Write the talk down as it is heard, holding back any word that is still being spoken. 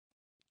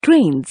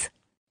Trains.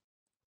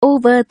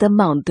 Over the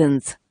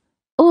mountains,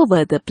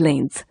 over the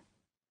plains,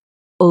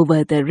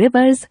 over the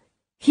rivers,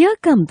 here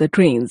come the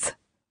trains.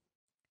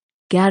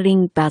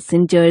 Carrying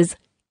passengers,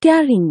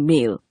 carrying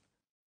mail,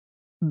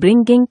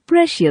 bringing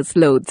precious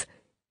loads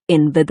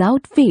in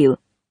without fail.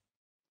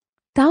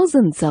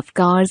 Thousands of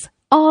cars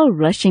all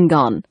rushing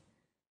on,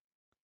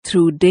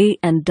 through day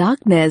and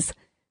darkness,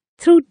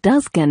 through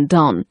dusk and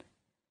dawn.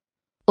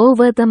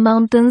 Over the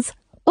mountains,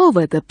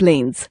 over the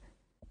plains,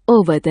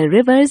 over the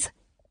rivers,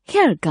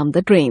 here come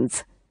the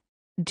trains.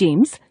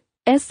 James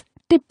S.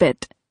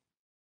 Tippett.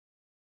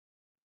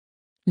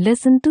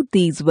 Listen to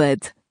these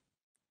words.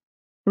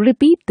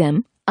 Repeat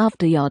them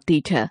after your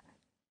teacher.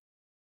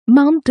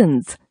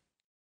 Mountains,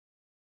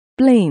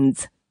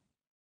 plains,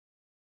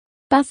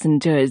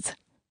 passengers,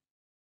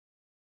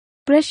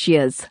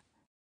 precious,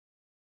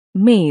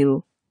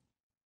 mail,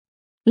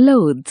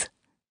 loads,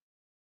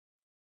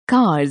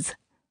 cars,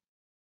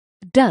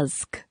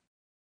 dusk,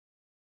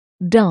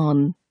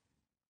 dawn.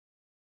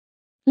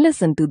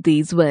 Listen to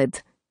these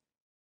words.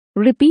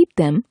 Repeat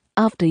them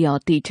after your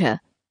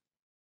teacher.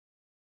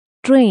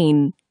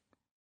 Train,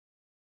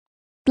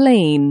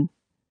 plane,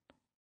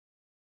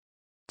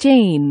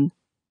 chain,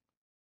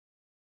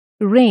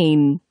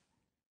 rain,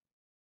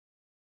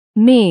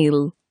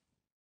 mail,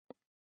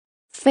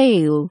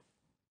 fail,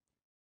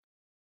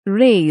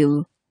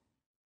 rail,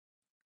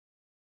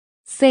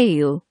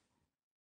 sail.